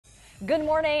Good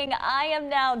morning. I am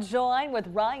now joined with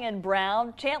Ryan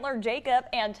Brown, Chandler Jacob,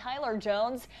 and Tyler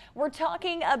Jones. We're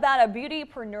talking about a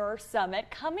Beautypreneur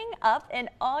Summit coming up in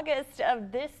August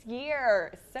of this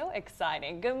year. So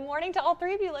exciting. Good morning to all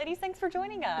three of you ladies. Thanks for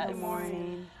joining us. Good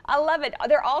morning. I love it.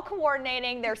 They're all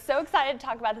coordinating. They're so excited to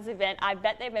talk about this event. I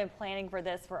bet they've been planning for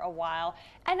this for a while.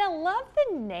 And I love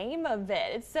the name of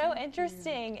it. It's so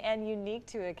interesting and unique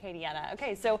to Acadiana.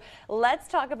 Okay, so let's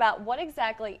talk about what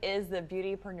exactly is the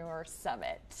Beautypreneur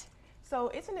Summit. So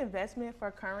it's an investment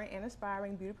for current and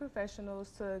aspiring beauty professionals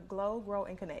to glow, grow,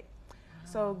 and connect.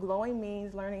 So glowing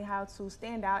means learning how to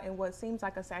stand out in what seems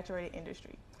like a saturated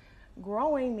industry.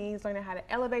 Growing means learning how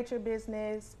to elevate your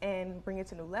business and bring it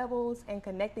to new levels. And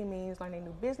connecting means learning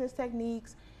new business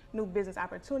techniques, new business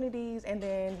opportunities, and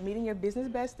then meeting your business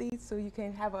besties so you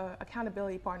can have an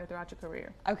accountability partner throughout your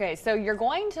career. Okay, so you're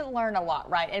going to learn a lot,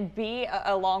 right? And be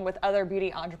along with other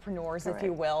beauty entrepreneurs, Correct. if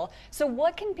you will. So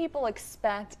what can people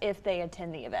expect if they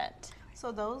attend the event?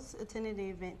 So those attending the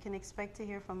event can expect to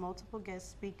hear from multiple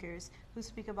guest speakers who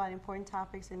speak about important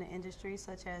topics in the industry,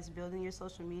 such as building your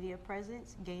social media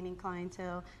presence, gaining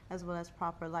clientele, as well as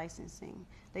proper licensing.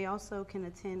 They also can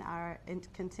attend our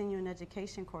continuing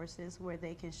education courses where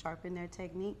they can sharpen their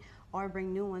technique or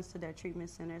bring new ones to their treatment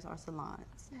centers or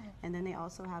salons. And then they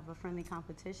also have a friendly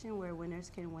competition where winners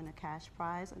can win a cash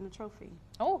prize and a trophy.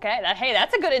 Okay, hey,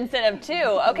 that's a good incentive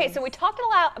too. Okay, so we talked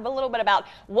a little bit about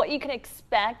what you can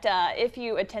expect if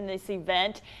you attend this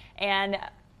event, and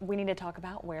we need to talk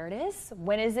about where it is,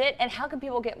 when is it, and how can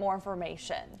people get more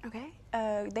information? Okay,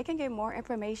 they can get more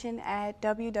information at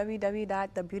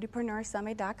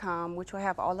www.thebeautypreneursummit.com, which will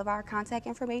have all of our contact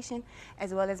information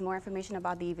as well as more information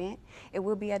about the event. It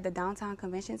will be at the Downtown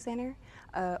Convention Center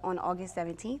on August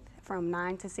 17th from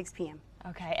 9 to 6 p.m.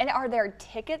 Okay, and are there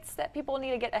tickets that people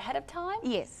need to get ahead of time?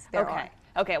 Yes, there okay. are.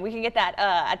 Okay, we can get that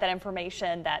at that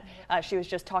information that she was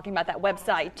just talking about, that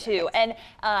website too. And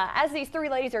as these three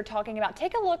ladies are talking about,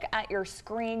 take a look at your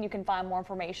screen. You can find more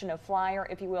information, a flyer,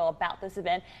 if you will, about this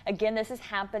event. Again, this is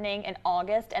happening in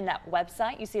August, and that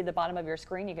website you see at the bottom of your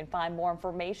screen, you can find more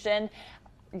information.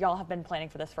 Y'all have been planning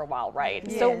for this for a while, right?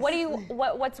 Yes. So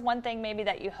what's one thing maybe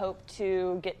that you hope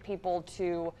to get people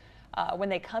to, when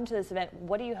they come to this event,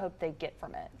 what do you hope they get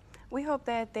from it? We hope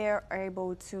that they're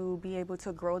able to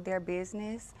grow their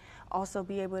business, also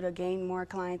be able to gain more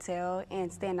clientele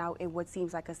and stand out in what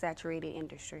seems like a saturated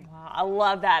industry. Wow, I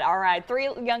love that. All right, three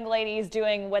young ladies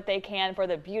doing what they can for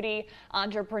the beauty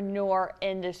entrepreneur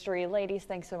industry. Ladies,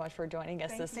 thanks so much for joining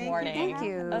us this morning. Thank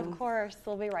you. Of course,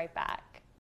 we'll be right back.